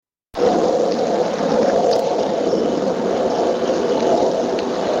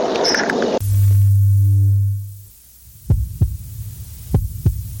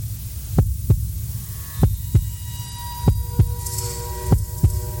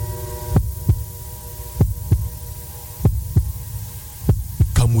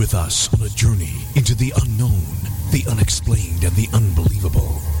with us on a journey into the unknown, the unexplained, and the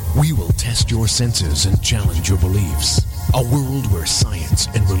unbelievable. We will test your senses and challenge your beliefs. A world where science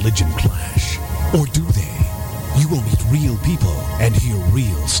and religion clash. Or do they? You will meet real people and hear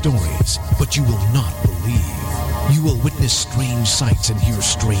real stories, but you will not believe. You will witness strange sights and hear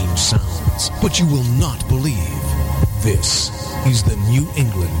strange sounds, but you will not believe. This is the New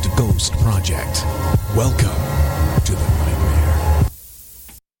England Ghost Project. Welcome to the nightmare.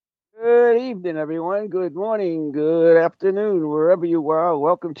 Good evening, everyone. Good morning, good afternoon, wherever you are.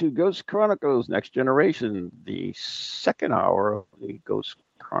 Welcome to Ghost Chronicles Next Generation, the second hour of the Ghost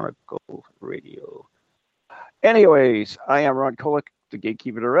Chronicle Radio. Anyways, I am Ron Kolick, the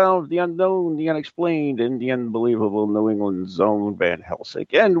gatekeeper of the realm, the unknown, the unexplained, and the unbelievable New England Zone Van Helsing.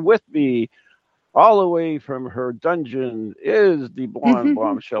 And with me, all the way from her dungeon, is the blonde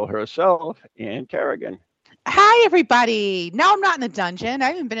bombshell herself, Ann Kerrigan. Hi, everybody. No, I'm not in the dungeon. I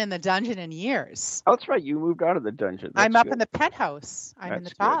haven't been in the dungeon in years. Oh, that's right. You moved out of the dungeon. I'm up in the penthouse. I'm in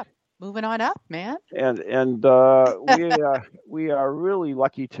the top. Moving on up, man. And we are really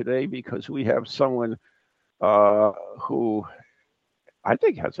lucky today because we have someone who I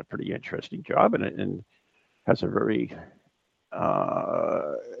think has a pretty interesting job and has a very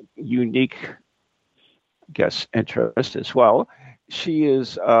unique guest interest as well. She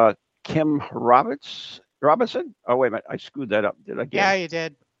is Kim Robinson. Oh, wait a minute. I screwed that up. Did I get Yeah, you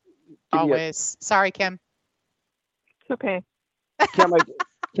did. Always. Sorry, Kim. It's okay. Kim,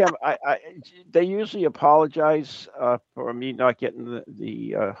 they usually apologize for me not getting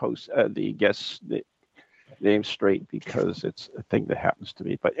the guest name straight because it's a thing that happens to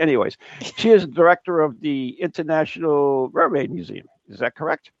me. But anyways, she is director of the International Mermaid Museum. Is that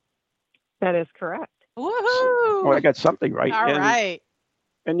correct? That is correct. Woohoo! Oh, I got something right. All right.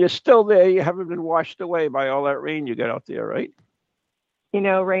 And you're still there. You haven't been washed away by all that rain you got out there, right? You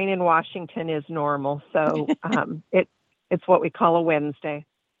know, rain in Washington is normal, so it's what we call a Wednesday.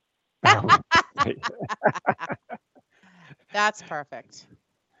 That's perfect.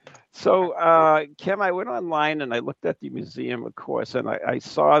 So, Kim, I went online and I looked at the museum, of course, and I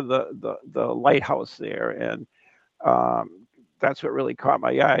saw the lighthouse there, and that's what really caught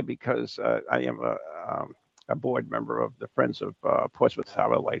my eye because I am a board member of the Friends of Portsmouth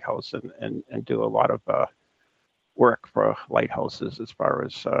Harbor Lighthouse and do a lot of work for lighthouses as far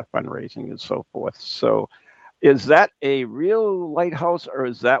as fundraising and so forth. So is that a real lighthouse or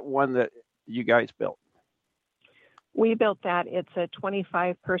is that one that you guys built? We built that. It's a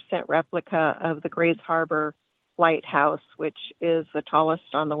 25% replica of the Grays Harbor Lighthouse, which is the tallest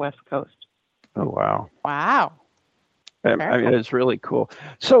on the West Coast. Oh, wow. Wow. I mean, it's really cool.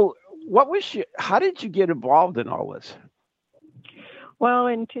 So how did you get involved in all this? Well,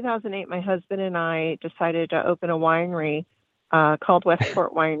 in 2008, my husband and I decided to open a winery called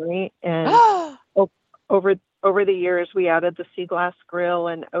Westport Winery. And over the years, we added the Sea Glass Grill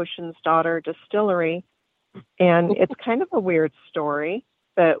and Ocean's Daughter Distillery. And it's kind of a weird story,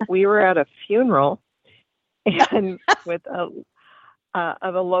 but we were at a funeral and with of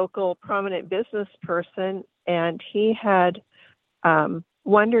a local prominent business person, and he had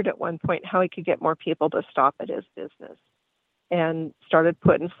wondered at one point how he could get more people to stop at his business, and started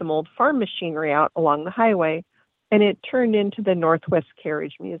putting some old farm machinery out along the highway, and it turned into the Northwest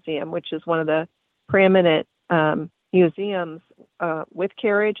Carriage Museum, which is one of the preeminent museums with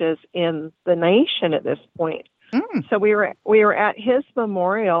carriages in the nation at this point. So we were at his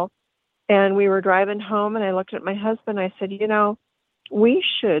memorial, and we were driving home, and I looked at my husband. I said, you know, we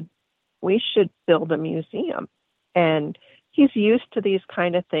should build a museum. And he's used to these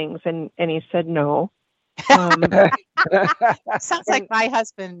kind of things, and he said no. Sounds like my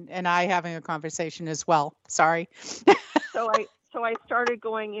husband and I having a conversation as well. Sorry. So I started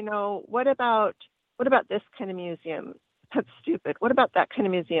going, you know, what about this kind of museum? That's stupid. What about that kind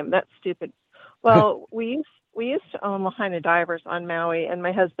of museum? That's stupid. Well, we used to own Lahaina Divers on Maui, and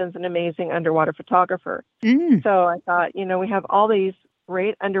my husband's an amazing underwater photographer. So I thought, you know, we have all these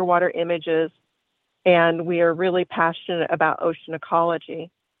great underwater images, and we are really passionate about ocean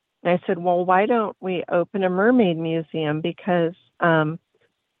ecology. And I said, well, why don't we open a mermaid museum? Because,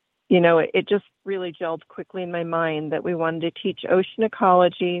 you know, it just really gelled quickly in my mind that we wanted to teach ocean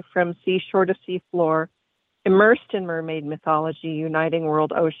ecology from seashore to seafloor, immersed in mermaid mythology, uniting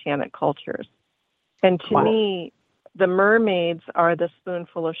world oceanic cultures. And to me, the mermaids are the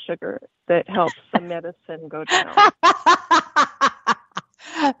spoonful of sugar that helps the medicine go down.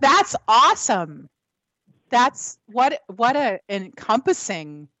 That's awesome. That's what an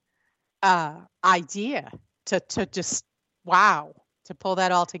encompassing idea to just, wow, to pull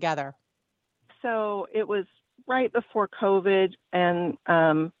that all together. So it was right before COVID, and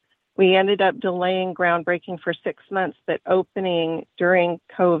we ended up delaying groundbreaking for 6 months, but opening during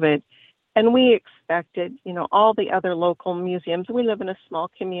COVID. And we expected, all the other local museums. We live in a small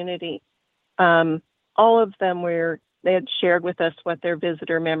community. All of them they had shared with us what their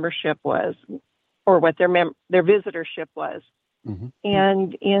visitor membership was, or what their visitorship was. Mm-hmm.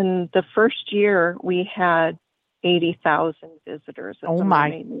 And in the first year, we had 80,000 visitors at the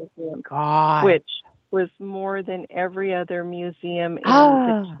Mermaid Museum, God. which was more than every other museum in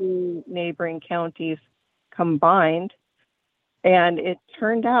the 2 neighboring counties combined. And it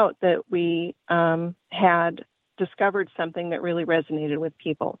turned out that we had discovered something that really resonated with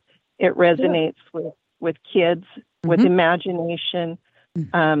people. It resonates with kids, with imagination.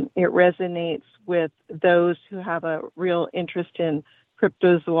 It resonates with those who have a real interest in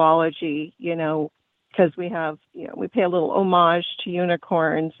cryptozoology, because we have, we pay a little homage to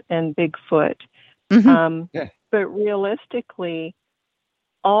unicorns and Bigfoot. But realistically,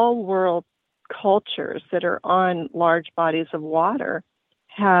 all world cultures that are on large bodies of water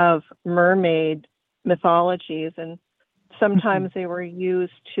have mermaid mythologies, and sometimes they were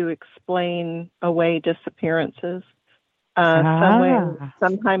used to explain away disappearances.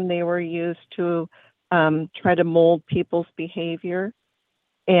 Sometimes they were used to try to mold people's behavior,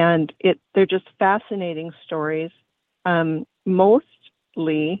 and they're just fascinating stories.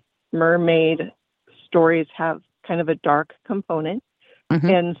 Mostly mermaid stories have kind of a dark component.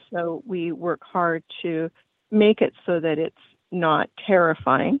 And so we work hard to make it so that it's not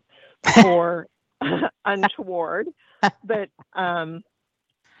terrifying or untoward, but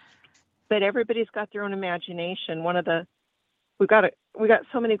everybody's got their own imagination. We got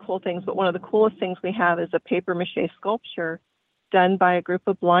so many cool things, but one of the coolest things we have is a paper mache sculpture done by a group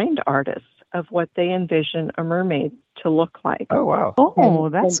of blind artists of what they envision a mermaid to look like. Oh, wow.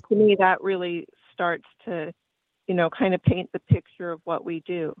 That's to me, that really starts to kind of paint the picture of what we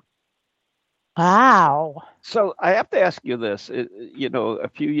do. Wow. So I have to ask you this. A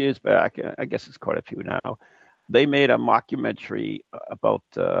few years back, I guess it's quite a few now, they made a mockumentary about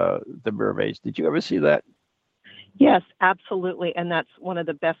the mermaids. Did you ever see that? Yes, absolutely. And that's one of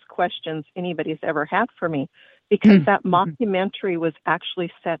the best questions anybody's ever had for me, because that mockumentary was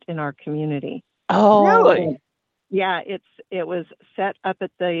actually set in our community. Oh, really? Yeah, it was set up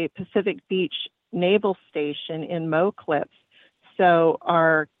at the Pacific Beach Naval Station in Mo Clips. So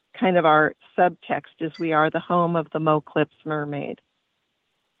our subtext is we are the home of the Mo Clips mermaid.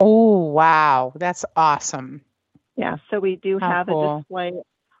 Oh, wow. That's awesome. Yeah, so we do have a display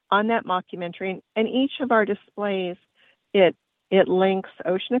on that mockumentary, and each of our displays, it links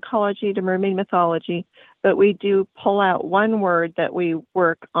ocean ecology to mermaid mythology, but we do pull out one word that we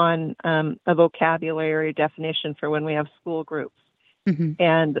work on a vocabulary definition for when we have school groups.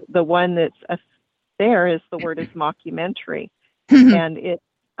 And the one that's there is the word is mockumentary, and it's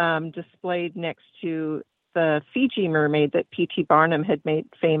displayed next to the Fiji mermaid that P.T. Barnum had made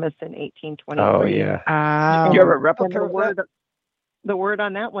famous in 1823. Oh, yeah. Did you have a replica of that? The word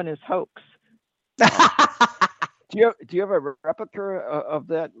on that one is hoax. Do you have a replica of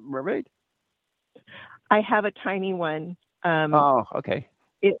that mermaid? I have a tiny one. Okay.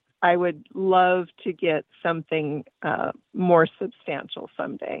 I would love to get something more substantial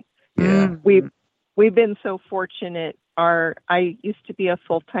someday. Yeah. We've been so fortunate. I used to be a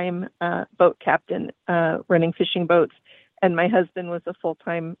full-time boat captain running fishing boats, and my husband was a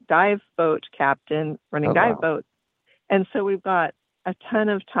full-time dive boat captain running dive boats. And so we've got a ton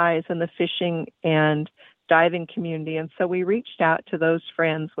of ties in the fishing and diving community. And so we reached out to those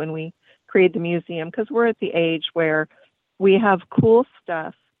friends when we created the museum, because we're at the age where we have cool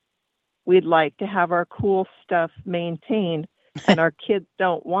stuff. We'd like to have our cool stuff maintained, and our kids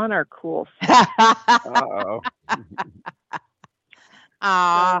don't want our cool stuff. Uh-oh.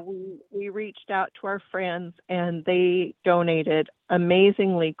 So we reached out to our friends, and they donated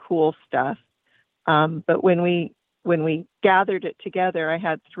amazingly cool stuff. But when we gathered it together, I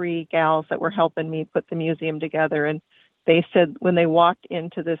had 3 gals that were helping me put the museum together, and they said when they walked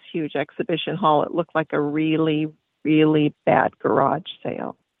into this huge exhibition hall, it looked like a really, really bad garage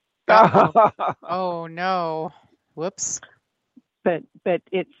sale. Oh no! Whoops. But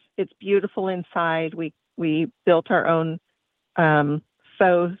it's beautiful inside. We built our own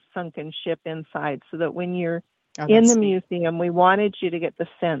faux sunken ship inside, so that when you're in the museum, we wanted you to get the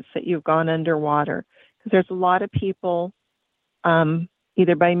sense that you've gone underwater, because there's a lot of people,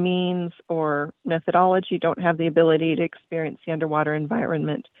 either by means or methodology, don't have the ability to experience the underwater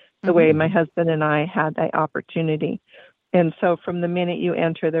environment the way my husband and I had that opportunity. And so from the minute you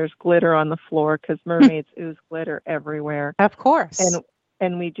enter, there's glitter on the floor, because mermaids ooze glitter everywhere. Of course.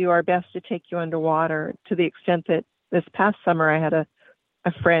 and we do our best to take you underwater, to the extent that this past summer I had a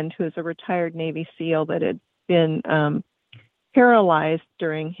friend who's a retired Navy SEAL that had been paralyzed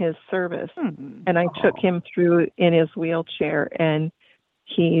during his service. And I took him through in his wheelchair, and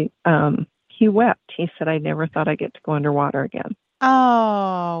he wept. He said, I never thought I'd get to go underwater again.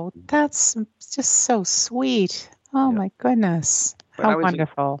 Oh, that's just so sweet. Oh, my goodness. How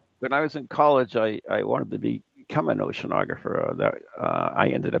wonderful. When I was in college, I wanted to become an oceanographer. I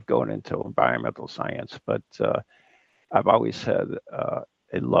ended up going into environmental science, but I've always had a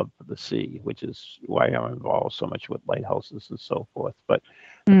love for the sea, which is why I'm involved so much with lighthouses and so forth. But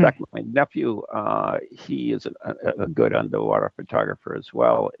in fact, my nephew, he is a good underwater photographer as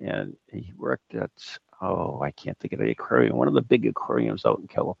well, and he worked at, I can't think of the aquarium, one of the big aquariums out in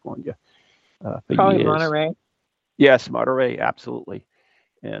California for Probably years. Monterey. Yes, Monterey, absolutely.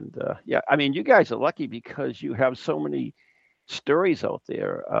 And I mean, you guys are lucky because you have so many stories out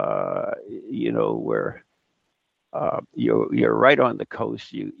there, where you're right on the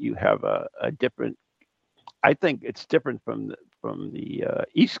coast. You have a different. I think it's different from the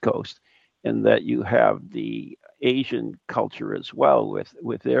East Coast, in that you have the Asian culture as well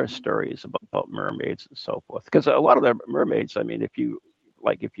with their stories about mermaids and so forth. Because a lot of the mermaids, I mean, if you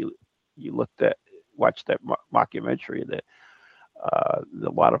watched that mockumentary, that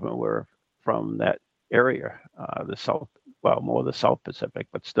a lot of them were from that area, the South, more the South Pacific,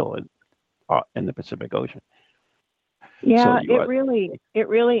 but still in the Pacific Ocean. Yeah, it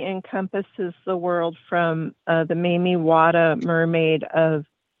really encompasses the world, from the Mermiaid mermaid of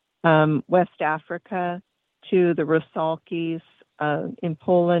West Africa to the Rusalkis in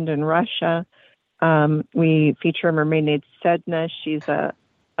Poland and Russia. We feature a mermaid named Sedna. She's an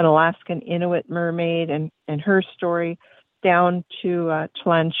Alaskan Inuit mermaid, and her story, down to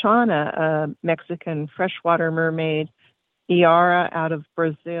Tlanchana, a Mexican freshwater mermaid, Iara out of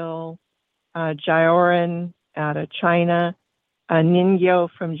Brazil, Jioran out of China, Ningyo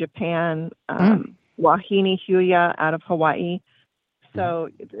from Japan, Wahine Huya out of Hawaii. So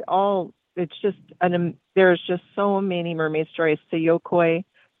there's just so many mermaid stories. Sayokoi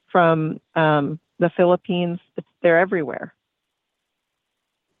from the Philippines. They're everywhere.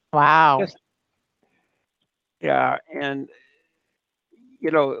 Wow. Yes. Yeah, and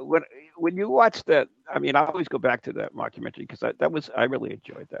when you watch that, I mean, I always go back to that mockumentary because I really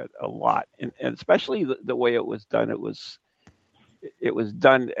enjoyed that a lot, and especially the way it was done. It was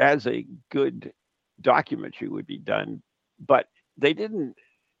done as a good documentary would be done, but they didn't.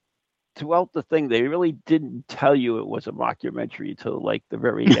 Throughout the thing, they really didn't tell you it was a mockumentary till like the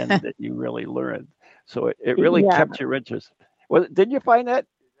very end that you really learned. So it really kept your interest. Well, didn't you find that?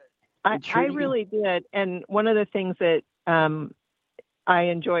 I really did. And one of the things that I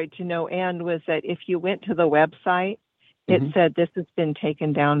enjoyed to no end was that if you went to the website, it said this has been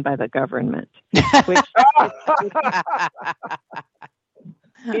taken down by the government, which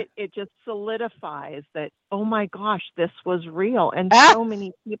it just solidifies that, oh my gosh, this was real. And so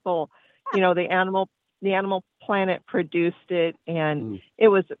many people, the Animal Planet produced it, and it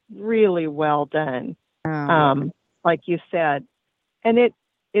was really well done. Like you said. And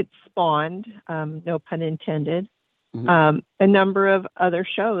it spawned, no pun intended, a number of other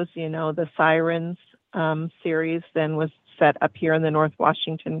shows. The Sirens series then was set up here on the North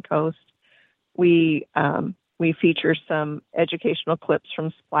Washington coast. We feature some educational clips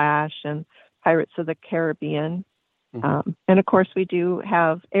from Splash and Pirates of the Caribbean. And of course, we do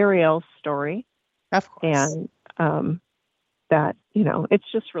have Ariel's story. Of course. And that,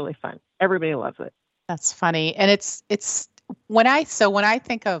 it's just really fun. Everybody loves it. That's funny. And it's when I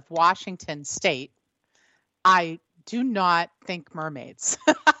think of Washington State, I do not think mermaids.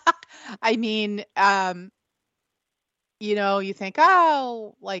 I mean, you think,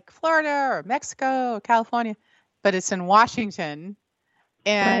 like Florida or Mexico or California, but it's in Washington.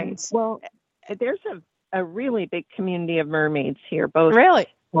 And right. Well, there's a really big community of mermaids here, both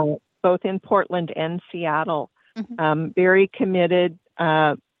in Portland and Seattle. Very committed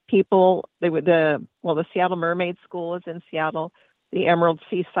people. The Seattle Mermaid School is in Seattle. The Emerald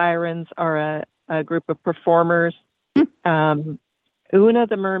Sea Sirens are a group of performers. Una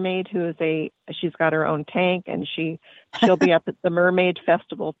the mermaid, she's got her own tank, and she'll be up at the Mermaid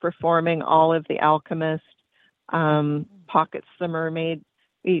Festival performing. All of the Alchemist, Pockets the Mermaid.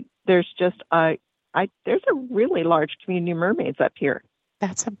 There's a really large community of mermaids up here.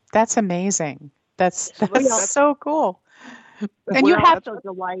 That's amazing. That's so cool. And you have so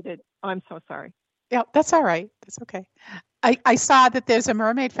delighted. Oh, I'm so sorry. Yeah, that's all right. That's okay. I saw that there's a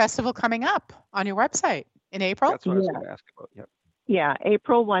mermaid festival coming up on your website in April. That's what I was going to ask about. Yep. Yeah,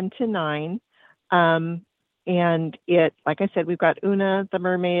 April 1 to 9. And like I said, we've got Una the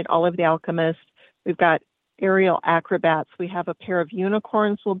mermaid, Olive the alchemist. We've got aerial acrobats. We have a pair of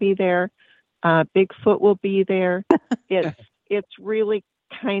unicorns will be there. Bigfoot will be there. It's really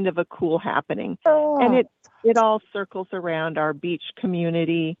kind of a cool happening. And it all circles around our beach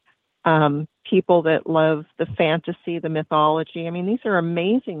community, people that love the fantasy, the mythology. I mean, these are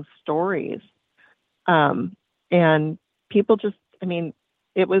amazing stories. And people just,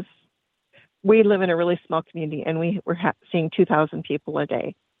 we live in a really small community, and we were seeing 2,000 people a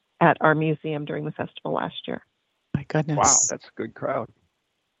day at our museum during the festival last year. My goodness. Wow, that's a good crowd.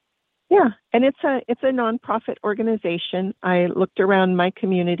 Yeah, and it's a nonprofit organization. I looked around my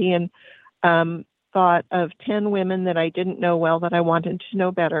community and thought of 10 women that I didn't know well that I wanted to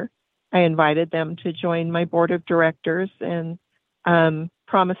know better. I invited them to join my board of directors and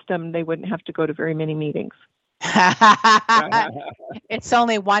promised them they wouldn't have to go to very many meetings. It's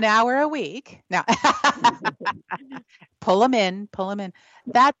only 1 hour a week. No. Pull them in.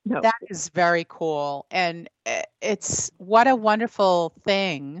 That is very cool. And it's what a wonderful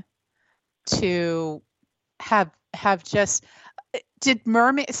thing to have just, did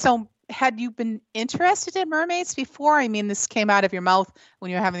mermaid, so had you been interested in mermaids before? I mean, this came out of your mouth when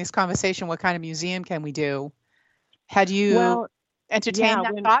you were having this conversation. What kind of museum can we do? Had you entertained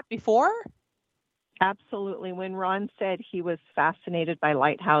that thought before? Absolutely. When Ron said he was fascinated by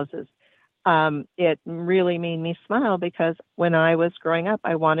lighthouses, it really made me smile, because when I was growing up,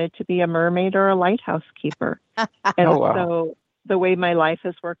 I wanted to be a mermaid or a lighthouse keeper. And so the way my life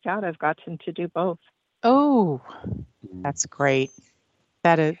has worked out, I've gotten to do both. Oh, that's great.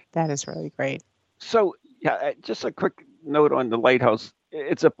 That is really great. So, just a quick note on the lighthouse.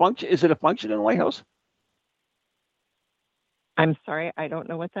 It's a function. Is it a function in a lighthouse? I'm sorry, I don't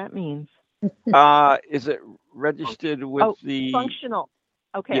know what that means. Is it registered with the functional?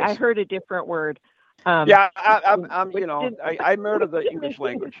 Okay, yes. I heard a different word. I'm I murdered the English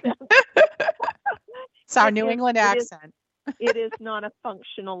language. It's our New England accent. It is not a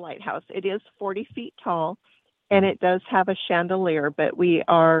functional lighthouse. It is 40 feet tall, and it does have a chandelier, but we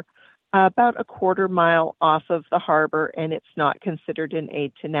are about a quarter mile off of the harbor, and it's not considered an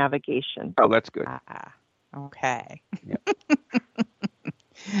aid to navigation. Oh, that's good. Okay. Yep.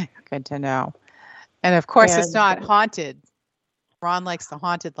 Good to know. And of course, it's not haunted. Ron likes the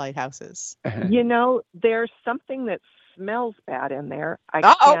haunted lighthouses. You know, there's something that smells bad in there. I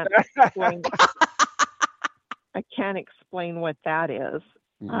can't explain what that is.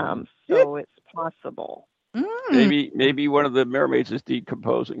 So it's possible. Maybe one of the mermaids is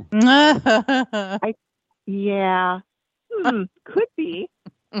decomposing. Could be.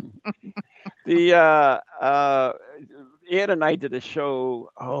 Ann and I did a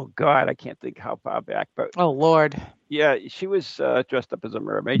show. Oh God, I can't think how far back, but oh Lord, yeah, she was dressed up as a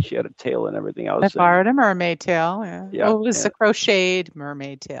mermaid. She had a tail and everything else. I borrowed a mermaid tail. Yeah, it was a crocheted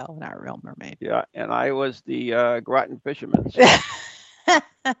mermaid tail, not a real mermaid. Yeah, and I was the Groton fisherman. So.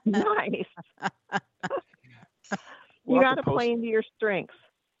 Nice. You got to play into your strengths.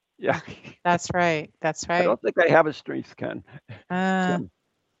 Yeah, that's right. I don't think I have a strength, Ken. I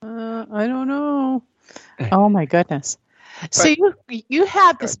don't know. Oh my goodness. So you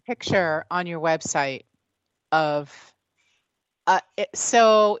have this picture on your website of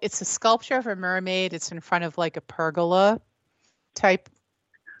so it's a sculpture of a mermaid. It's in front of like a pergola type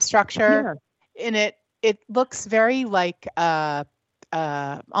structure, and it looks very like almost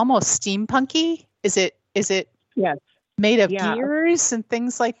steampunky. Is it yes, made of gears and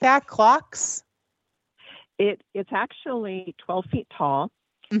things like that, clocks? It's actually 12 feet tall.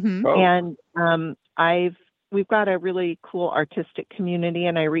 Mm-hmm. Oh. And we've got a really cool artistic community,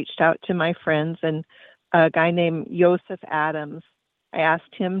 and I reached out to my friends, and a guy named Joseph Adams. I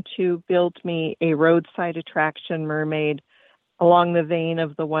asked him to build me a roadside attraction mermaid along the vein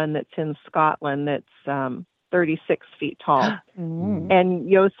of the one that's in Scotland that's 36 feet tall. Mm-hmm. And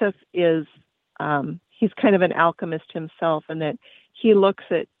Joseph is he's kind of an alchemist himself, in that he looks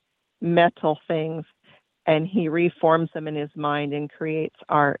at metal things and he reforms them in his mind and creates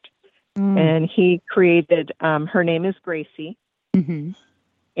art. And he created, her name is Gracie. Mm-hmm.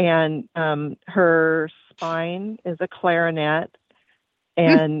 And her spine is a clarinet.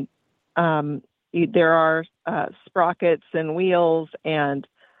 And there are sprockets and wheels and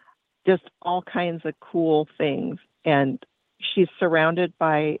just all kinds of cool things. And she's surrounded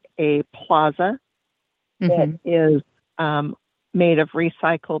by a plaza that is made of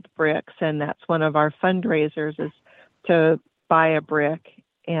recycled bricks, and that's one of our fundraisers, is to buy a brick.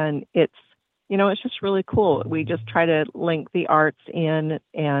 And it's just really cool. We just try to link the arts in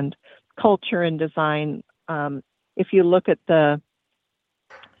and culture and design. If you look at the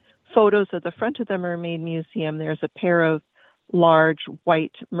photos of the front of the Mermaid Museum, there's a pair of large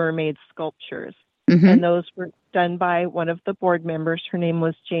white mermaid sculptures. Mm-hmm. And those were done by one of the board members. Her name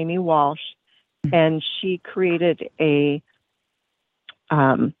was Jamie Walsh. And she created a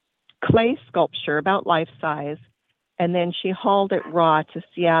clay sculpture about life size. And then she hauled it raw to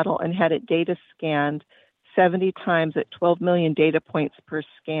Seattle and had it data scanned 70 times at 12 million data points per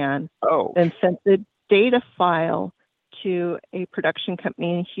scan. Oh. Then sent the data file to a production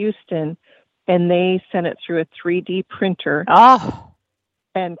company in Houston, and they sent it through a 3D printer. Oh.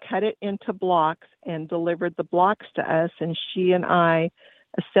 And cut it into blocks and delivered the blocks to us. And she and I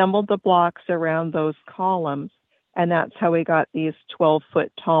assembled the blocks around those columns. And that's how we got these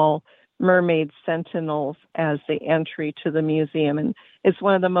 12-foot tall mermaid sentinels as the entry to the museum. And it's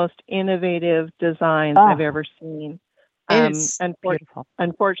one of the most innovative designs I've ever seen. It's beautiful.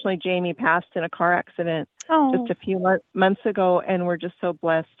 Unfortunately, Jamie passed in a car accident just a few months ago. And we're just so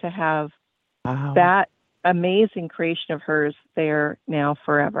blessed to have that amazing creation of hers there now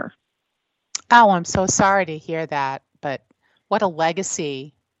forever. Oh, I'm so sorry to hear that, but what a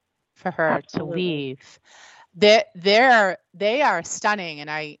legacy for her Absolutely. to leave. They are stunning,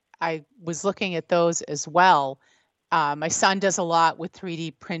 and I was looking at those as well. My son does a lot with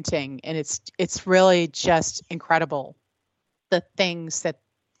 3D printing, and it's really just incredible, the things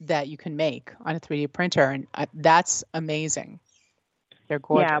that you can make on a 3D printer, and that's amazing. They're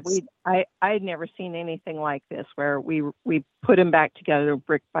gorgeous. Yeah, I'd never seen anything like this where we put them back together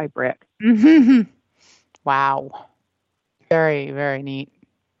brick by brick. Mm-hmm. Wow. Very, very neat.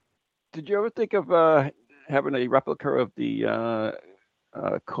 Did you ever think of having a replica of the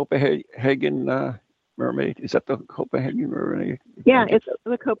Copenhagen mermaid? Is that the Copenhagen mermaid? Yeah, it's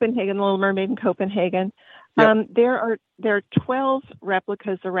the Copenhagen Little Mermaid in Copenhagen. Yep. There are 12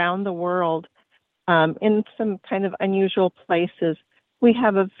 replicas around the world in some kind of unusual places. We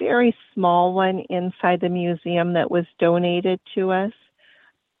have a very small one inside the museum that was donated to us.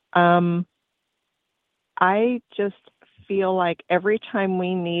 I just feel like every time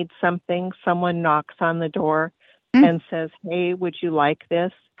we need something, someone knocks on the door and says, "Hey, would you like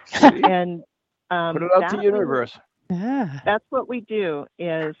this?" And put it out to the universe. That's what we do.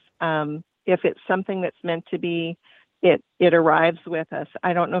 Is if it's something that's meant to be, it arrives with us.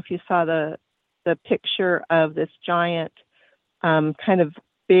 I don't know if you saw the picture of this giant, kind of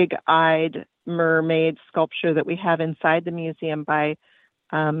big-eyed mermaid sculpture that we have inside the museum by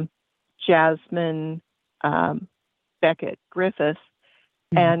Jasmine Beckett Griffiths.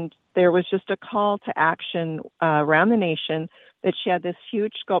 Mm-hmm. And there was just a call to action around the nation that she had this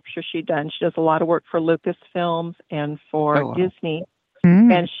huge sculpture she'd done. She does a lot of work for Lucasfilms and for Disney.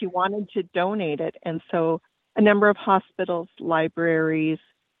 Mm-hmm. And she wanted to donate it. And so a number of hospitals, libraries,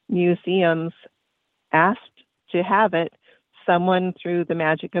 museums asked to have it. Someone, through the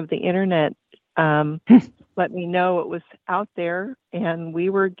magic of the internet, let me know it was out there, and we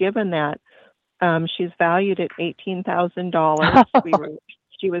were given that. She's valued at $18,000.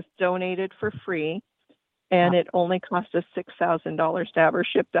 She was donated for free, and it only cost us $6,000 to have her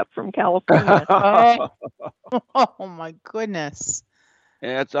shipped up from California. Oh my goodness!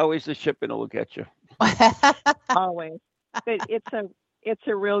 Yeah, it's always the shipping that will get you. Always, but it's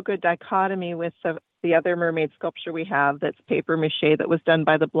a real good dichotomy with the other mermaid sculpture we have that's paper mache that was done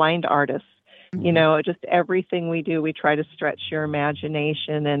by the blind artists. Mm-hmm. You know, just everything we do, we try to stretch your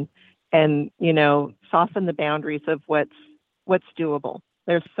imagination and you know, soften the boundaries of what's doable.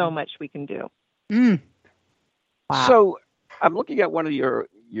 There's so much we can do. Mm. Wow. So I'm looking at one of your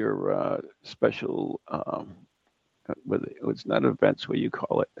special, it's not events, what you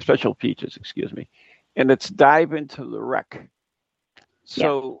call it, special features, excuse me, and it's dive into the wreck.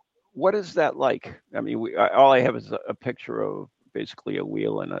 So what is that like? I mean, all I have is a picture of basically a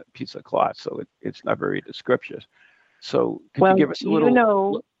wheel and a piece of cloth, so it's not very descriptive. So could you give us a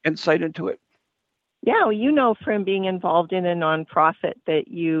little insight into it? Yeah, well, you know, from being involved in a nonprofit that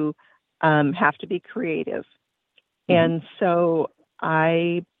you have to be creative. Mm-hmm. And so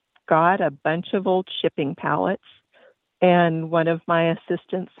I got a bunch of old shipping pallets, and one of my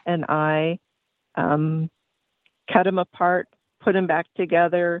assistants and I cut them apart, put them back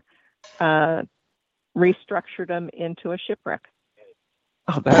together, restructured them into a shipwreck.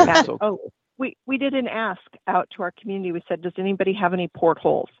 Oh, that's so cool. We did an ask out to our community. We said, does anybody have any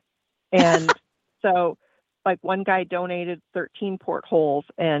portholes? And so, like, one guy donated 13 portholes,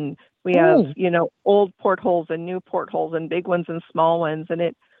 and we have, you know, old portholes and new portholes and big ones and small ones, and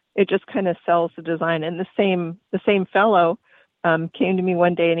it just kind of sells the design. And the same fellow came to me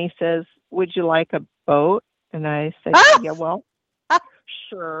one day and he says, would you like a boat? And I said, yeah, well,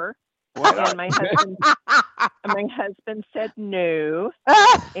 sure. Why not? And my husband said no.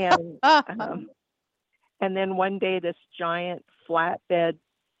 And and then one day, this giant flatbed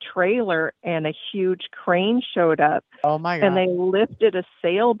trailer and a huge crane showed up. Oh my God. And they lifted a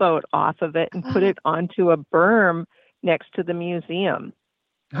sailboat off of it and put it onto a berm next to the museum.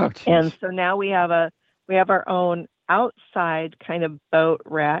 Oh, geez. And so now we have our own outside kind of boat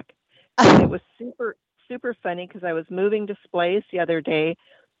wreck. And it was super, super funny because I was moving displays the other day,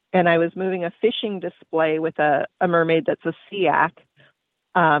 and I was moving a fishing display with a mermaid that's a SEAC,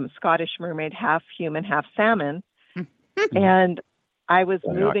 Scottish mermaid, half human, half salmon. And I was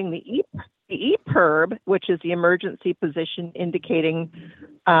moving the EPIRB, which is the emergency position indicating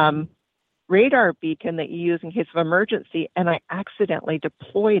radar beacon that you use in case of emergency, and I accidentally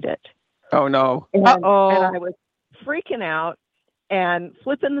deployed it. Oh, no. And I was freaking out and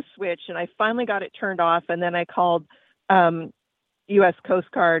flipping the switch, and I finally got it turned off, and then I called U.S.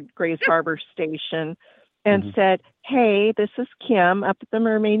 Coast Guard Grays Harbor Station and said, hey, this is Kim up at the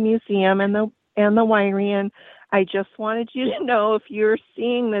Mermaid Museum and the winery, and I just wanted you to know if you're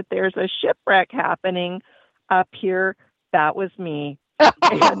seeing that there's a shipwreck happening up here, that was me.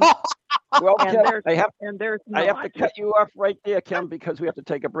 Well, And Kim, there's- I have I to cut you off right there, Kim, because we have to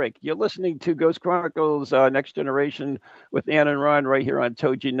take a break. You're listening to Ghost Chronicles Next Generation with Ann and Ron right here on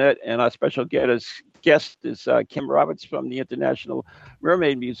TogiNet, and our special guest is Kim Roberts from the International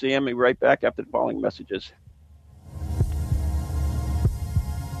Mermaid Museum. We'll be right back after the following messages.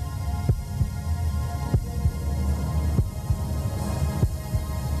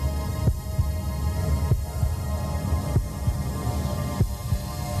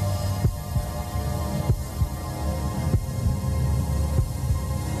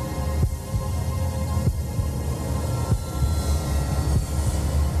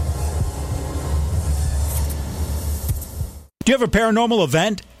 Do you have a paranormal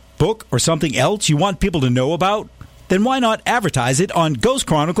event, book, or something else you want people to know about? Then why not advertise it on Ghost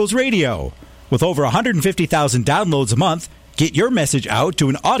Chronicles Radio? With over 150,000 downloads a month, get your message out to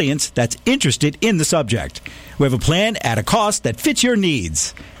an audience that's interested in the subject. We have a plan at a cost that fits your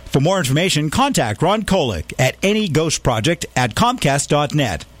needs. For more information, contact Ron Kolick at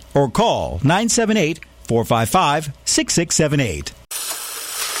anyghostproject@comcast.net or call 978-455-6678.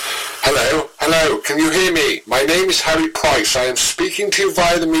 Hello, can you hear me? My name is Harry Price. I am speaking to you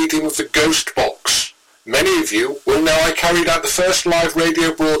via the medium of the Ghost Box. Many of you will know I carried out the first live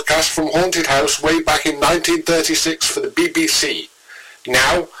radio broadcast from Haunted House way back in 1936 for the BBC.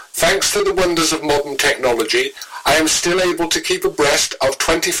 Now, thanks to the wonders of modern technology, I am still able to keep abreast of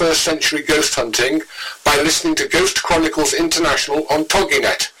 21st century ghost hunting by listening to Ghost Chronicles International on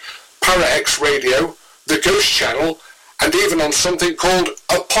TogiNet, ParaX Radio, the Ghost Channel, and even on something called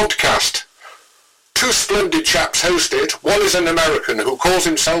a podcast. Two splendid chaps host it. One is an American who calls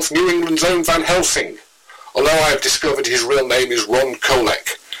himself New England's own Van Helsing, although I have discovered his real name is Ron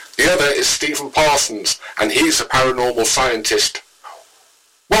Kolick. The other is Stephen Parsons, and he's a paranormal scientist.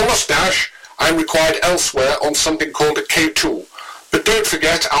 Well, mustache, I'm required elsewhere on something called a K2. But don't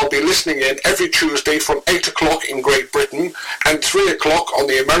forget, I'll be listening in every Tuesday from 8 o'clock in Great Britain and 3 o'clock on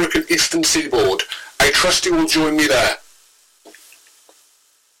the American Eastern Seaboard. I trust you will join me there.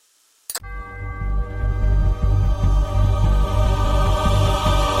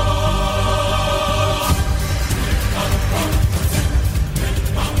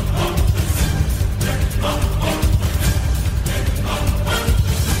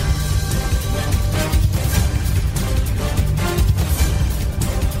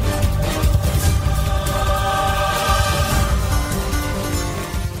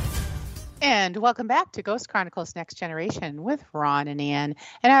 And welcome back to Ghost Chronicles Next Generation with Ron and Ann,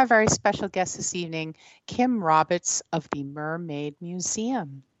 and our very special guest this evening, Kim Roberts of the Mermaid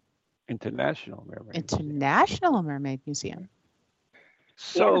Museum. International Mermaid Museum.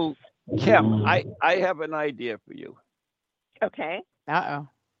 So, Kim, I have an idea for you. Okay. Uh-oh.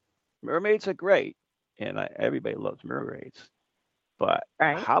 Mermaids are great, and everybody loves mermaids. But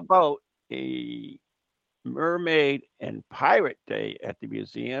Right. how about a Mermaid and Pirate Day at the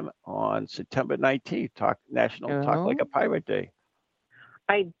museum on September 19th? Talk like a Pirate Day.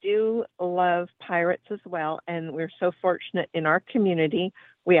 I do love pirates as well, and we're so fortunate in our community.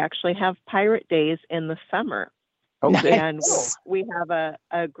 We actually have pirate days in the summer. Okay. And we have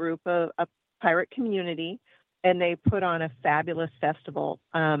a group of a pirate community, and they put on a fabulous festival.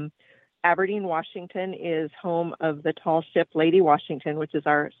 Aberdeen, Washington is home of the tall ship Lady Washington, which is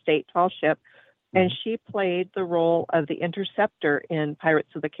our state tall ship. And she played the role of the interceptor in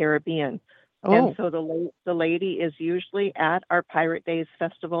Pirates of the Caribbean. Oh. And so the lady is usually at our Pirate Days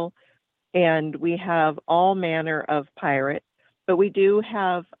festival, and we have all manner of pirates. but we do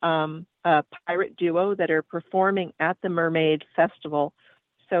have a pirate duo that are performing at the Mermaid Festival.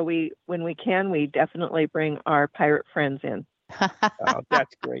 So when we can, we definitely bring our pirate friends in. Oh,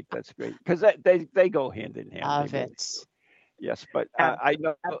 that's great. That's great because they go hand in hand. Love They really it. do. Yes, but I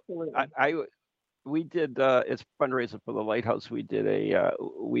know Absolutely. we did it's fundraiser for the lighthouse. We did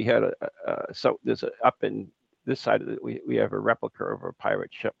we had so there's up in this side of it. We have a replica of a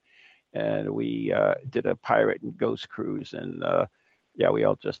pirate ship, and we did a pirate and ghost cruise, and we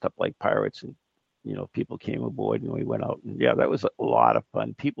all dressed up like pirates, and people came aboard, and we went out, and that was a lot of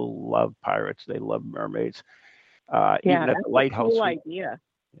fun. People love pirates. They love mermaids. Even at that's the lighthouse. A cool idea.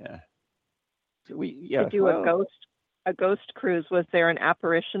 Yeah. So to do a ghost cruise. Was there an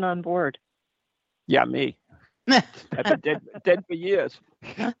apparition on board? Yeah, me. I've been dead for years.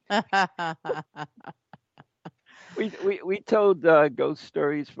 We told ghost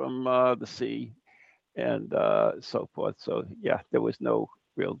stories from the sea and so forth. So there was no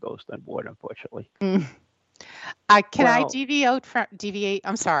real ghost on board, unfortunately. I deviate?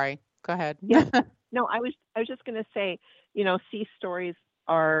 I'm sorry. Go ahead. Yeah. No, I was just going to say, sea stories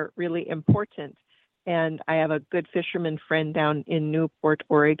are really important. And I have a good fisherman friend down in Newport,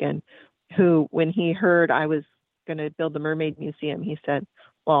 Oregon, who, when he heard I was going to build the Mermaid Museum, he said,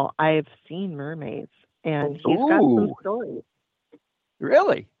 well, I've seen mermaids. And he's got some stories.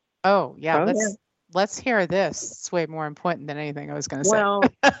 Really? Oh, yeah. Let's hear this. It's way more important than anything I was going to say. Well,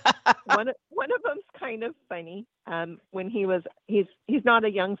 one of them's kind of funny. When he's not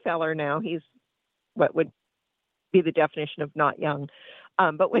a young feller now. He's what would be the definition of not young.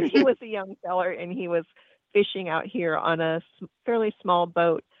 But when he was a young feller and he was fishing out here on a fairly small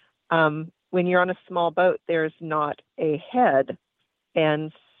boat, when you're on a small boat, there's not a head.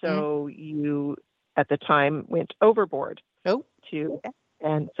 And so you, at the time, went overboard. Oh.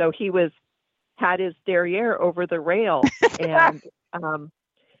 And so he had his derriere over the rail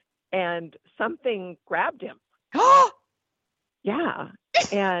and something grabbed him. Yeah.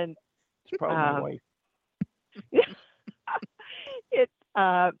 And it's probably my wife.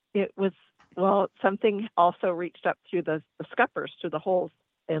 It was, something also reached up through the scuppers, through the holes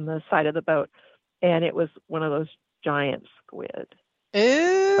in the side of the boat. And it was one of those giant squid.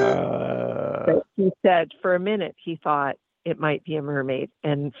 But he said for a minute, he thought it might be a mermaid.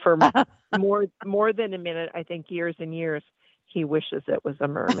 And for more than a minute, I think years and years, he wishes it was a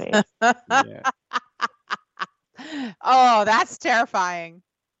mermaid. Yeah. Oh, that's terrifying.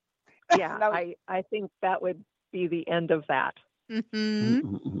 Yeah, I think that would be the end of that.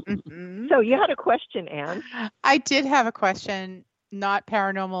 Mm-hmm. So you had a question, Anne? I did have a question, not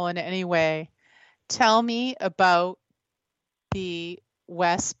paranormal in any way. Tell me about the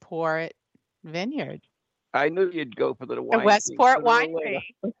Westport Vineyard. I knew you'd go for the wine. The Westport Winery.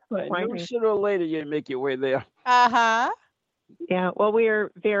 I knew sooner or later you'd make your way there. Uh-huh. Yeah, well, we are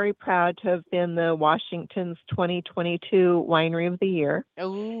very proud to have been the Washington's 2022 Winery of the Year.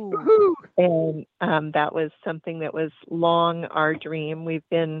 Ooh. And that was something that was long our dream.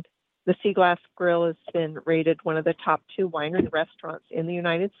 The Sea Glass Grill has been rated one of the top 2 winery restaurants in the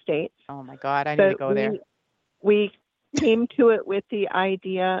United States. Oh, my God, I need to go there. We came to it with the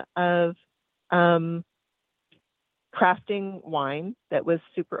idea of crafting wine that was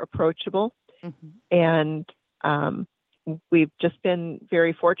super approachable. And we've just been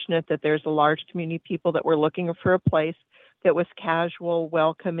very fortunate that there's a large community of people that were looking for a place that was casual,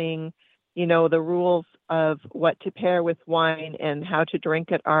 welcoming. The rules of what to pair with wine and how to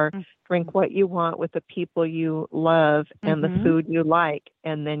drink it are drink what you want with the people you love and the food you like,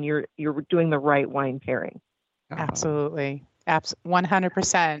 and then you're doing the right wine pairing. Absolutely.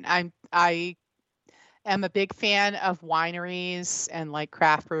 100%. I am a big fan of wineries and like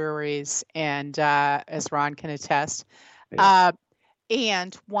craft breweries, and as Ron can attest. Yeah.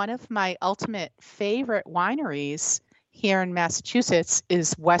 And one of my ultimate favorite wineries here in Massachusetts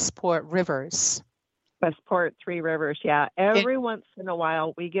is Westport Rivers. Westport, Three Rivers, yeah. Every once in a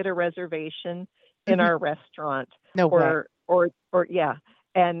while, we get a reservation in our restaurant. No way. Or yeah.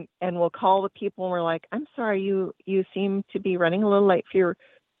 And we'll call the people and we're like, I'm sorry, you seem to be running a little late for your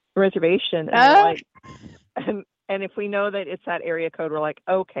reservation. And they're like, and if we know that it's that area code, we're like,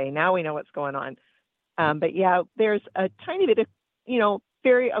 okay, now we know what's going on. But yeah, there's a tiny bit of,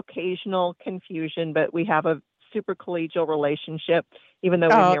 very occasional confusion, but we have a super collegial relationship, even though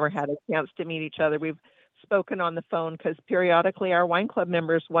we've never had a chance to meet each other. We've spoken on the phone because periodically our wine club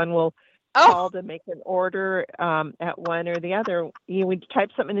members, one will call to make an order at one or the other. We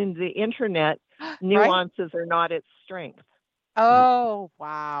type something into the internet. Nuances are not its strength. Oh,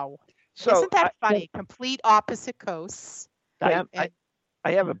 wow. So isn't that funny? Complete opposite coasts. I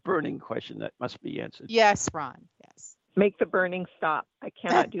have a burning question that must be answered. Yes, Ron. Yes. Make the burning stop. I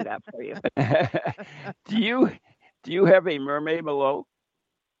cannot do that for you. Do you have a mermaid below?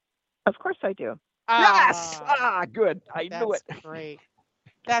 Of course I do. Yes. Good. I knew it. That's great.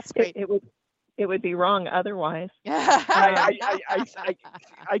 That's great. It would be wrong otherwise. I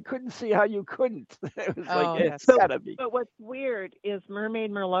couldn't see how you couldn't. It was like it's gotta be. But what's weird is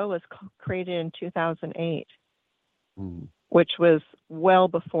Mermaid Merlot was created in 2008, which was well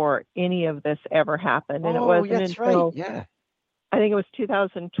before any of this ever happened, and it wasn't until I think it was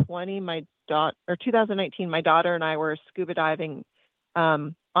 2020. 2019. My daughter and I were scuba diving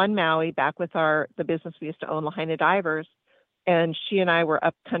on Maui back with the business we used to own, Lahaina Divers. And she and I were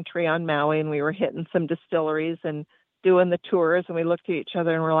up country on Maui, and we were hitting some distilleries and doing the tours. And we looked at each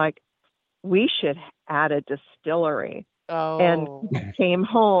other and we're like, we should add a distillery. And came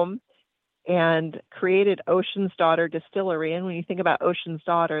home and created Ocean's Daughter Distillery. And when you think about Ocean's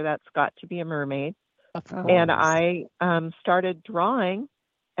Daughter, that's got to be a mermaid. And I started drawing,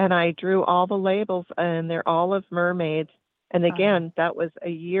 and I drew all the labels, and they're all of mermaids. And again, that was a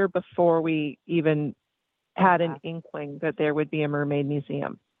year before we even had an inkling that there would be a mermaid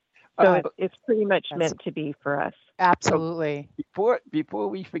museum. So it's pretty much meant to be for us. Absolutely. So before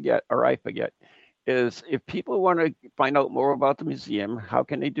we forget, or I forget, is if people want to find out more about the museum, how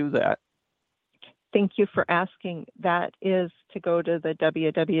can they do that? Thank you for asking. That is to go to the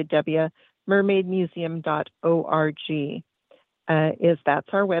www.mermaidmuseum.org. That's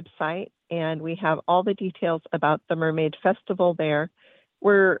our website, and we have all the details about the Mermaid Festival there.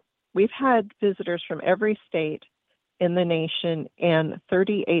 We've had visitors from every state in the nation and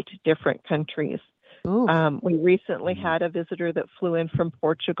 38 different countries. We recently had a visitor that flew in from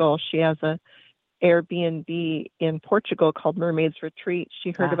Portugal. She has a Airbnb in Portugal called Mermaid's Retreat.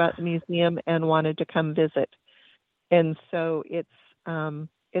 She heard about the museum and wanted to come visit. And so it's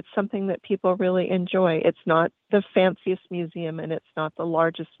something that people really enjoy. It's not the fanciest museum, and it's not the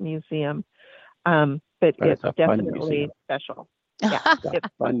largest museum, but it's definitely special. Yeah, it's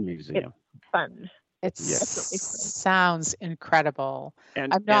a fun museum. It's fun. It sounds incredible.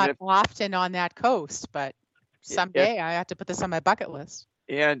 And, I'm not often on that coast, but someday I have to put this on my bucket list.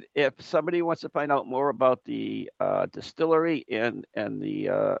 And if somebody wants to find out more about the distillery and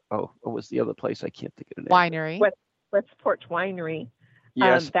the what was the other place? I can't think of the name. Winery. Westport Winery.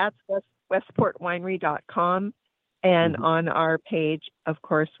 Yes. That's westportwinery.com. And on our page, of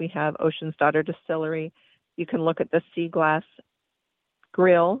course, we have Ocean's Daughter Distillery. You can look at the Sea Glass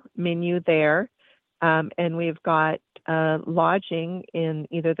Grill menu there. And we've got lodging in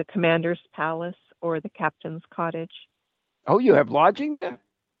either the Commander's Palace or the Captain's Cottage. Oh, you have lodging there?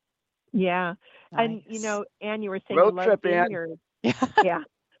 Yeah. Nice. And, Anne, you were saying Road you love trip, vineyards. Yeah.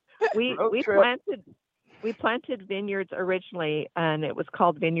 We planted vineyards originally, and it was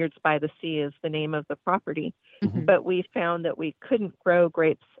called Vineyards by the Sea is the name of the property. But we found that we couldn't grow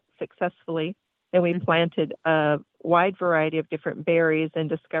grapes successfully, and we planted a wide variety of different berries and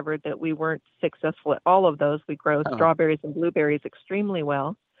discovered that we weren't successful at all of those. We grow strawberries and blueberries extremely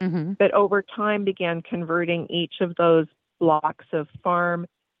well, but over time began converting each of those blocks of farm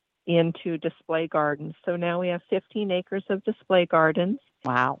into display gardens. So now we have 15 acres of display gardens.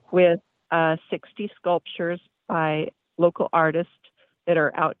 Wow. With 60 sculptures by local artists that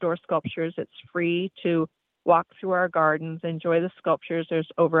are outdoor sculptures. It's free to walk through our gardens, enjoy the sculptures.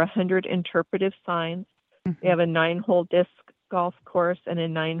 There's over 100 interpretive signs. We have a 9-hole disc golf course and a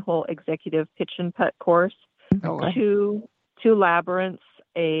 9-hole executive pitch and putt course. Two labyrinths,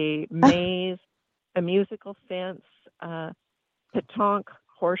 a maze, a musical fence, petanque,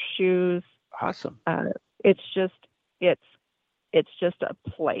 horseshoes. Awesome. It's just a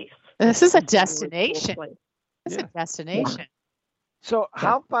place. This is a destination. Really cool. It's a destination. Yeah. So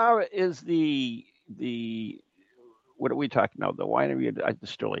how far is the what are we talking about? The winery,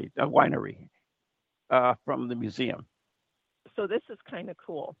 distillery, winery from the museum? So this is kind of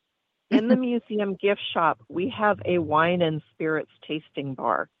cool. In the museum gift shop, we have a wine and spirits tasting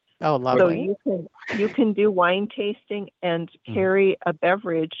bar. Oh, lovely. So you can do wine tasting and carry a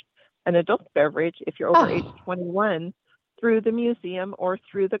beverage, an adult beverage, if you're over age 21, through the museum or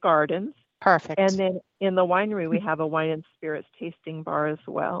through the gardens. Perfect. And then in the winery, we have a wine and spirits tasting bar as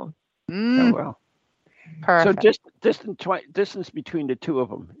well. Oh, well. Perfect. So distance between the two of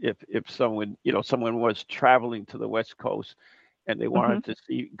them, if someone was traveling to the West Coast and they wanted to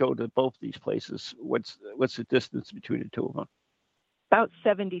go to both these places, what's the distance between the two of them? About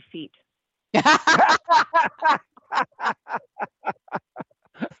 70 feet. There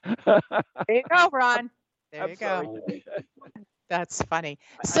you go, Ron. There you go. That's funny.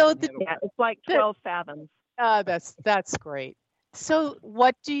 So it's like 12 fathoms. That's great. So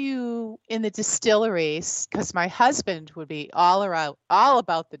what do you in the distilleries? Because my husband would be all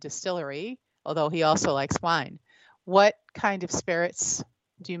about the distillery, although he also likes wine. What kind of spirits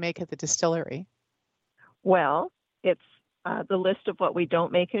do you make at the distillery? Well, it's the list of what we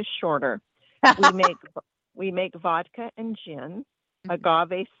don't make is shorter. We make vodka and gin,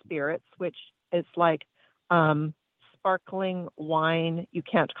 agave spirits, which is like sparkling wine. You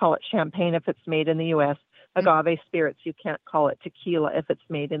can't call it champagne if it's made in the U.S. Agave spirits, you can't call it tequila if it's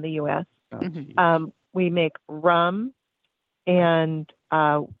made in the U.S. We make rum and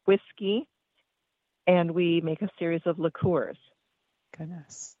whiskey, and we make a series of liqueurs.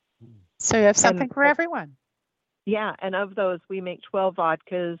 Goodness. So you have something for everyone. Yeah, and of those, we make 12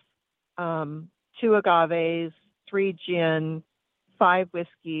 vodkas, 2 agaves, 3 gin, 5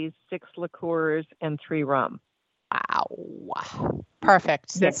 whiskeys, 6 liqueurs, and 3 rum. Wow.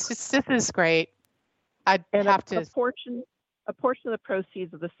 Perfect. Yes. This is great. I'd have to. A portion of the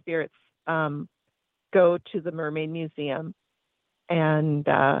proceeds of the spirits go to the Mermaid Museum, and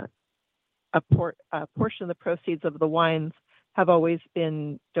a portion of the proceeds of the wines have always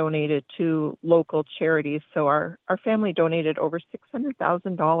been donated to local charities. So our family donated over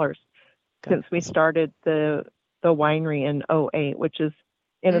 $600,000 since we started the winery in 2008, which is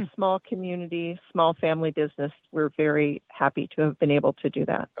in a small community, small family business. We're very happy to have been able to do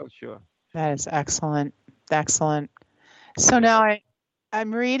that. Oh, sure. That is excellent. Excellent. So now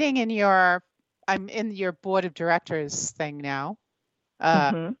I'm reading I'm in your board of directors thing now.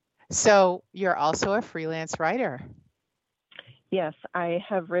 So you're also a freelance writer. Yes, I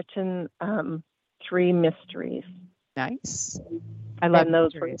have written 3 mysteries. Nice. I love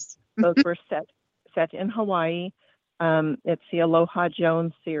those. Those were set in Hawaii. It's the Aloha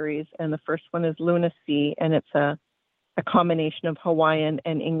Jones series, and the first one is Luna Sea, and it's a combination of Hawaiian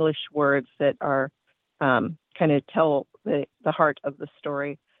and English words that are kind of tell the heart of the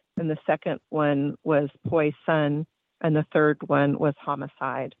story. And the second one was Poi Sun, and the third one was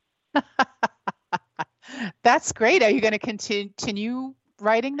Homicide. That's great. Are you going to continue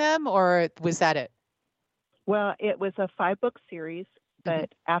writing them, or was that it? Well, it was a 5-book series,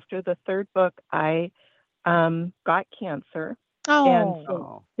 but after the 3rd book, I got cancer. And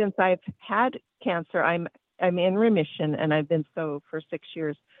since I've had cancer, I'm in remission, and I've been so for 6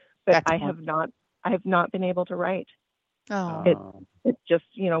 years. But I have not been able to write. It's just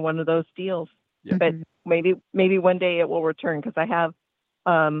one of those deals. Yeah. But maybe one day it will return, because I have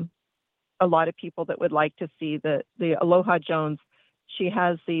a lot of people that would like to see the Aloha Jones. She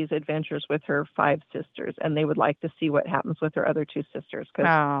has these adventures with her 5 sisters, and they would like to see what happens with her other 2 sisters,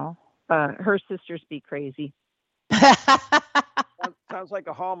 because her sisters be crazy. Sounds like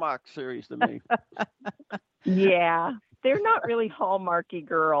a Hallmark series to me. Yeah, they're not really Hallmarky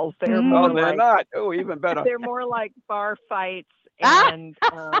girls. They're not. Oh, even better. They're more like bar fights and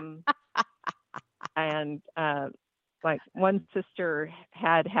like one sister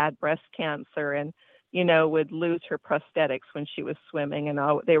had breast cancer and would lose her prosthetics when she was swimming, and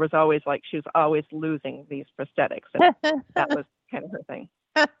there was always she was always losing these prosthetics, and that was kind of her thing.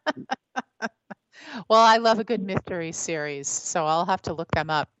 Well, I love a good mystery series, so I'll have to look them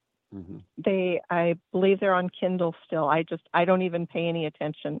up. I believe they're on Kindle still. I don't even pay any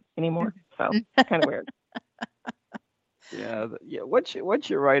attention anymore, so it's kind of weird. Yeah. Once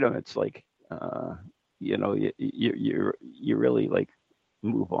you write them, it's like you really like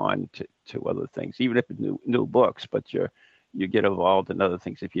move on to other things, even if it's new books, but you get involved in other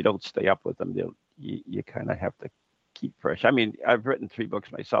things. If you don't stay up with them, you kind of have to keep fresh. I mean, I've written 3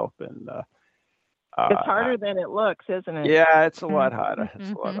 books myself, and it's harder than it looks, isn't it? Yeah, it's a lot harder.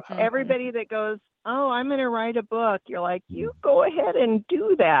 Everybody that goes, "Oh, I'm going to write a book," you're like, "You go ahead and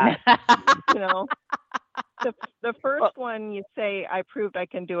do that." The first one, you say, "I proved I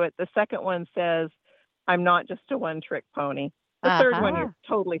can do it." The second one says, "I'm not just a one-trick pony." The third one, you're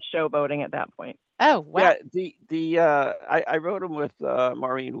totally showboating at that point. Oh, wow. Yeah, I wrote them with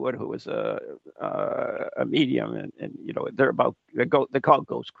Maureen Wood, who was a medium, and they're called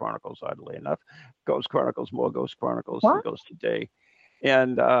Ghost Chronicles, oddly enough. Ghost Chronicles, more Ghost Chronicles than Ghost Today,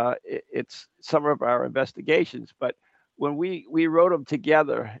 and it's some of our investigations. But when we wrote them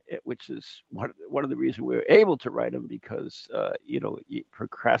together, which is one of the reasons we were able to write them, because you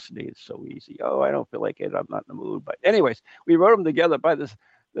procrastinate is so easy. Oh, I don't feel like it. I'm not in the mood. But anyways, we wrote them together. By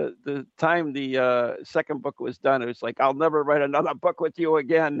the time the second book was done, it was like, I'll never write another book with you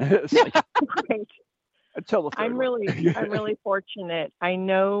again. Right. Until the third I'm really fortunate. I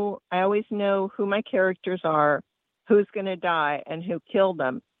always know who my characters are, who's going to die, and who killed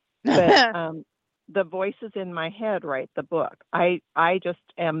them. But the voices in my head write the book. I just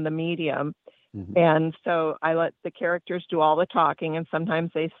am the medium, Mhm. And so I let the characters do all the talking, and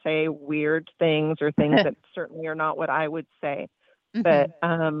sometimes they say weird things or things that certainly are not what I would say. But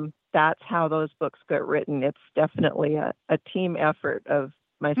that's how those books get written. It's definitely a team effort of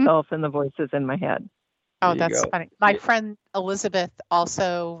myself and the voices in my head. Oh, There you that's go. funny. My friend Elizabeth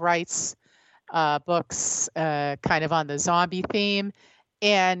also writes books kind of on the zombie theme.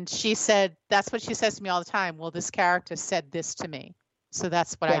 And she said, that's what she says to me all the time. Well, this character said this to me. So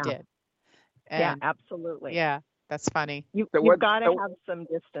that's what I did. Yeah, And absolutely. yeah, that's funny. You've got to have some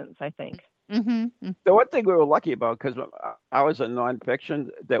distance, I think. The one thing we were lucky about, because I was a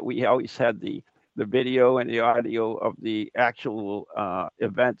nonfiction, that we always had the video and the audio of the actual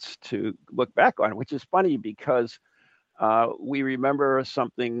events to look back on, which is funny because we remember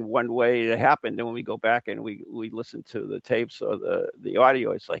something one way that happened, and when we go back and we listen to the tapes or the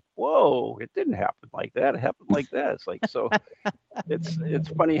audio, it's like, whoa, it didn't happen like that. It happened like that. It's like, so it's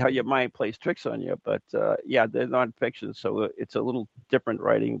funny how your mind plays tricks on you. But yeah, they're nonfiction, so it's a little different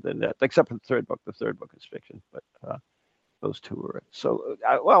writing than that, except for the third book. The third book is fiction, but those two are so.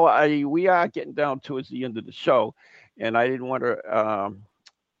 We are getting down towards the end of the show, and I didn't want to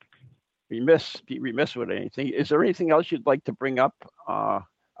be remiss with anything. Is there anything else you'd like to bring up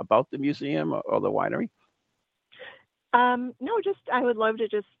about the museum or the winery? No, just I would love to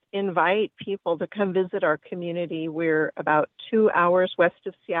just invite people to come visit our community. We're about 2 hours west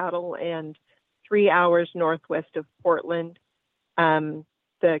of Seattle and 3 hours northwest of Portland.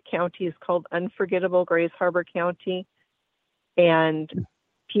 The county is called Unforgettable Grays Harbor County, and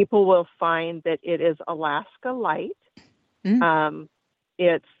people will find that it is Alaska light.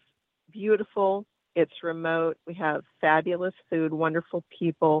 It's beautiful. It's remote. We have fabulous food, wonderful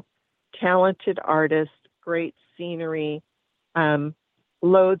people, talented artists, great scenery,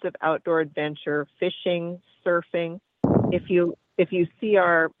 loads of outdoor adventure, fishing, surfing. If you see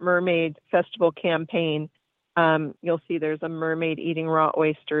our Mermaid Festival campaign, you'll see there's a mermaid eating raw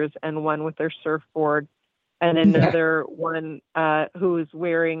oysters and one with their surfboard, and another one who's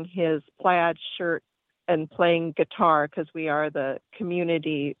wearing his plaid shirt and playing guitar, because we are the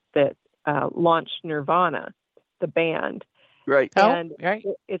community that launched Nirvana, the band. Right. And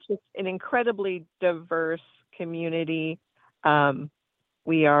it's just an incredibly diverse community. We're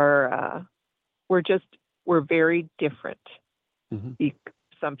very different.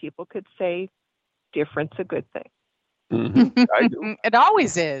 Some people could say different's a good thing. I do. It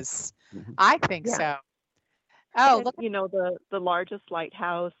always is. I think so. Oh, and, look. The largest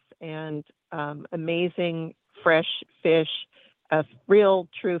lighthouse and amazing fresh fish, a real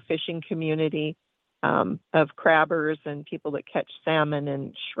true fishing community of crabbers and people that catch salmon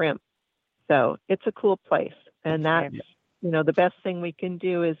and shrimp. So it's a cool place. And that's, the best thing we can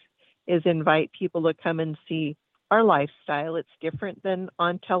do is invite people to come and see our lifestyle. It's different than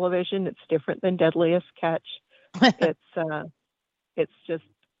on television. It's different than Deadliest Catch. It's just,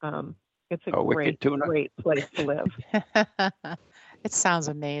 it's a great place to live. It sounds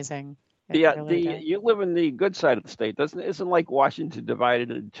amazing. You live in the good side of the state, isn't like Washington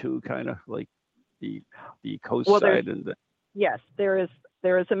divided into two, kind of like the coast side and the. Yes, there is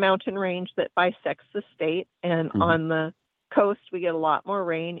a mountain range that bisects the state, and on the coast we get a lot more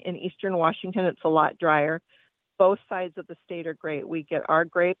rain. In eastern Washington, it's a lot drier. Both sides of the state are great. We get our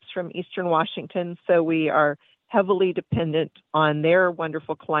grapes from eastern Washington, so we are heavily dependent on their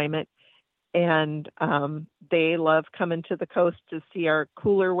wonderful climate. And they love coming to the coast to see our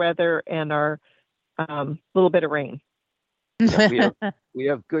cooler weather and our little bit of rain. We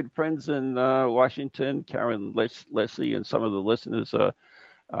have good friends in Washington, Karen, Leslie, and some of the listeners from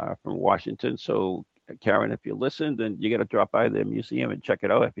Washington. So, Karen, if you listen, then you got to drop by the museum and check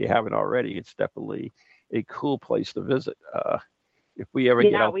it out. If you haven't already, it's definitely a cool place to visit. If we ever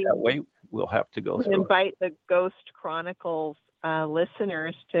get out that way, we'll have to go through. Invite the Ghost Chronicles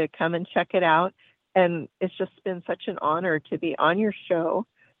listeners to come and check it out. And it's just been such an honor to be on your show.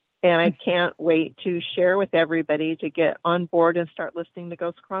 And I can't wait to share with everybody to get on board and start listening to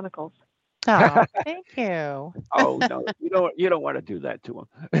Ghost Chronicles. Oh, thank you. Oh no, you don't want to do that to them.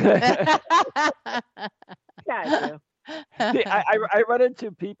 Yeah, I do. I run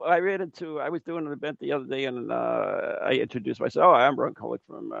into people. I was doing an event the other day, and I introduced myself. Oh, I'm Ron Kolick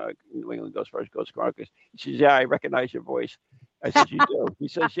from New England Ghost Chronicles. She says, "Yeah, I recognize your voice." I said, "You do?" He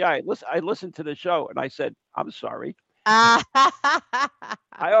says, "Yeah, I listened to the show," and I said, "I'm sorry." I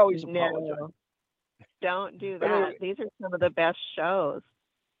always apologize. No, don't do that. These are some of the best shows.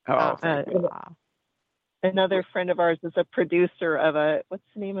 Oh, another friend of ours is a producer of what's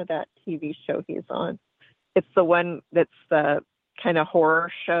the name of that TV show he's on? It's the one that's the kind of horror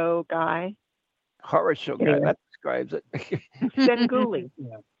show guy. Horror show guy, that describes it. Sven Gulli.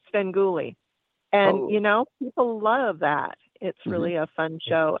 Sven Gulli. And people love that. It's really a fun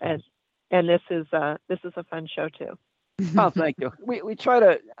show, and this is a fun show too. Oh, thank you. We try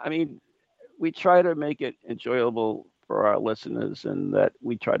to. I mean, we try to make it enjoyable for our listeners, and that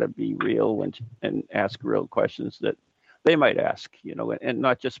we try to be real and ask real questions that they might ask, and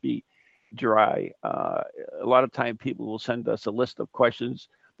not just be dry. A lot of time people will send us a list of questions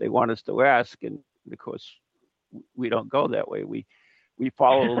they want us to ask, and of course, we don't go that way. We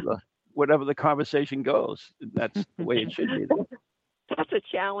follow whatever the conversation goes. That's the way it should be. That's a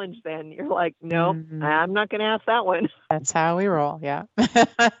challenge then. You're like, no, I'm not going to ask that one. That's how we roll, yeah.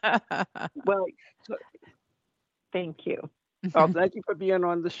 Well, thank you. Oh, thank you for being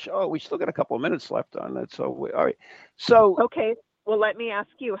on the show. We still got a couple of minutes left on it. So, all right. So, okay. Well, let me ask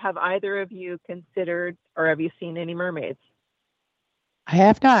you, have either of you considered or have you seen any mermaids? I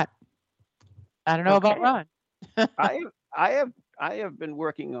have not. I don't know about Ron. I have been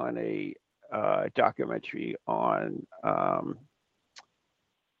working on a documentary on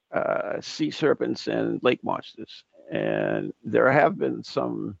sea serpents and lake monsters, and there have been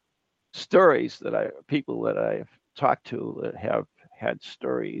some stories that people that I've talked to that have had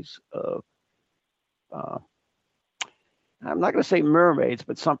stories of I'm not going to say mermaids,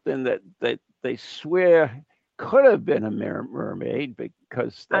 but something that they swear could have been a mermaid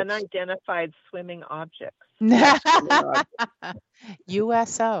because that's unidentified swimming objects.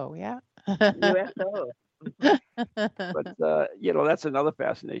 USO, yeah. USO. But that's another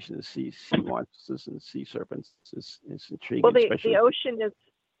fascination of sea monsters and sea serpents. It's intriguing. Well, the ocean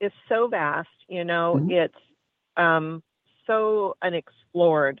is so vast, it's so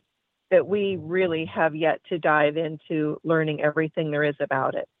unexplored that we really have yet to dive into learning everything there is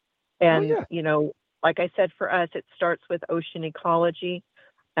about it. And like I said, for us, it starts with ocean ecology,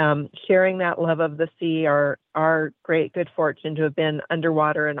 sharing that love of the sea, our great good fortune to have been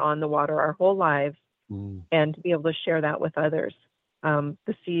underwater and on the water our whole lives, and to be able to share that with others.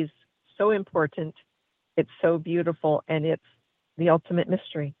 The sea is so important. It's so beautiful, and it's the ultimate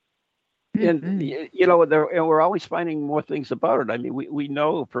mystery. And we're always finding more things about it. I mean, we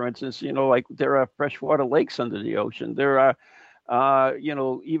know, for instance, like there are freshwater lakes under the ocean. There are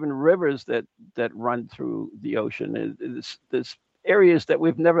even rivers that run through the ocean. There's areas that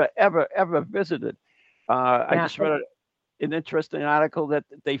we've never, ever visited. I just read an interesting article that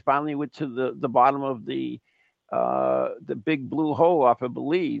they finally went to the bottom of the big blue hole off of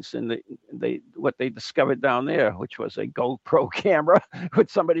Belize, and what they discovered down there, which was a GoPro camera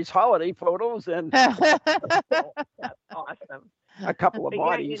with somebody's holiday photos and that's awesome. A couple of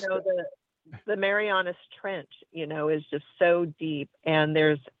bodies. The Marianas Trench, is just so deep, and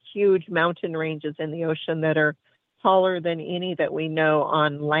there's huge mountain ranges in the ocean that are taller than any that we know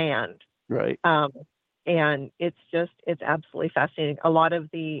on land. Right. And it's absolutely fascinating. A lot of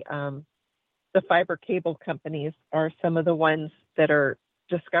the fiber cable companies are some of the ones that are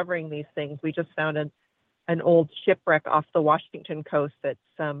discovering these things. We just found an old shipwreck off the Washington coast that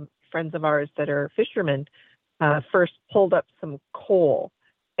some friends of ours that are fishermen first pulled up some coal.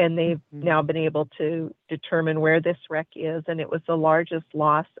 And they've now been able to determine where this wreck is. And it was the largest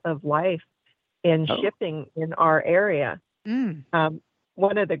loss of life in shipping in our area.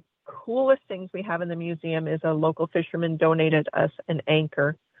 One of the coolest things we have in the museum is a local fisherman donated us an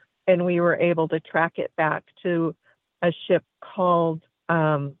anchor. And we were able to track it back to a ship called,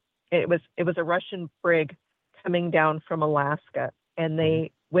 it was a Russian brig coming down from Alaska. And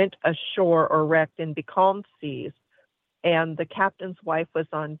they went ashore or wrecked in becalmed seas. And the captain's wife was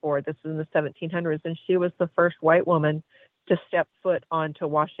on board. This was in the 1700s, and she was the first white woman to step foot onto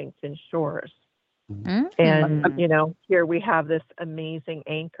Washington shores. And, here we have this amazing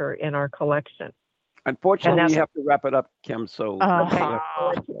anchor in our collection. Unfortunately, we have to wrap it up, Kim. So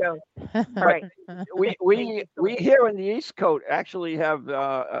I'll let you go. All right. We here in the East Coast actually have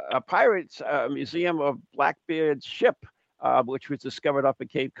a pirates museum of Blackbeard's ship. Which was discovered up at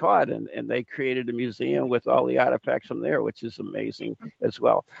Cape Cod, and they created a museum with all the artifacts from there, which is amazing as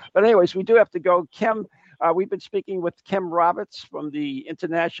well. But anyways, we do have to go. Kim, we've been speaking with Kim Roberts from the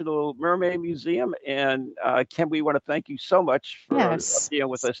International Mermaid Museum, and Kim, we want to thank you so much for being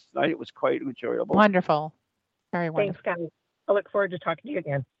with us tonight. It was quite enjoyable. Wonderful. Very wonderful. Thanks, guys. I look forward to talking to you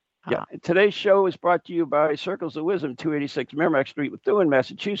again. Yeah. Today's show is brought to you by Circles of Wisdom, 286 Merrimack Street, Methuen,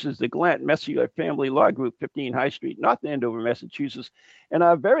 Massachusetts, the Glant Messier Family Law Group, 15 High Street, North Andover, Massachusetts, and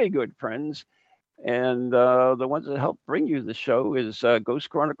our very good friends. And the ones that help bring you the show is Ghost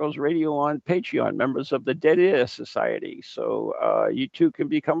Chronicles Radio on Patreon, members of the Dead Air Society. So you too can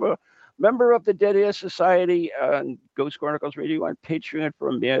become a member of the Dead Air Society and Ghost Chronicles Radio on Patreon for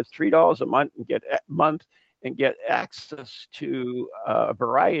a mere $3 a month and get and get access to a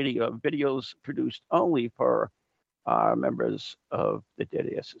variety of videos produced only for members of the Dead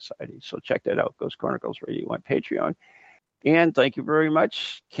Air Society. So check that out, Ghost Chronicles Radio on Patreon. And thank you very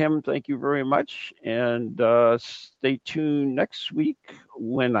much. Kim, thank you very much. And stay tuned next week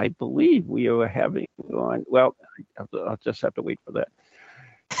when I believe we are having on, well, I'll just have to wait for that.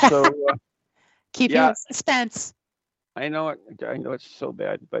 So keep you in suspense. I know it's so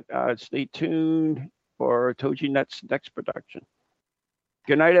bad, but stay tuned for TojiNet's next production.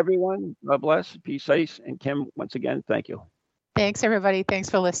 Good night, everyone. God bless. Be safe. And Kim, once again, thank you. Thanks, everybody.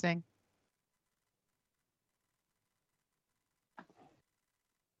 Thanks for listening.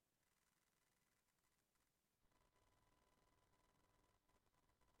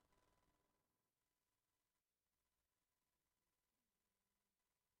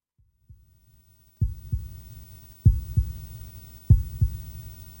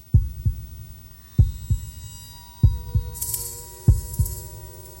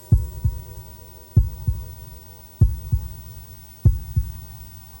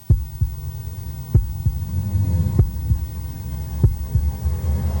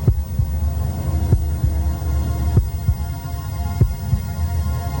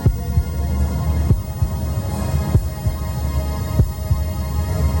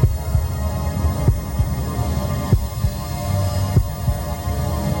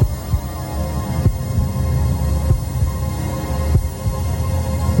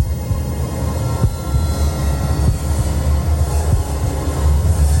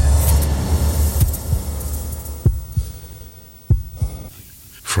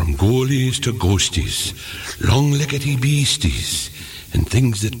 From ghoulies to ghosties, long-leggedy beasties, and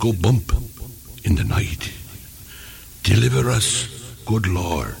things that go bump in the night. Deliver us, good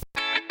Lord.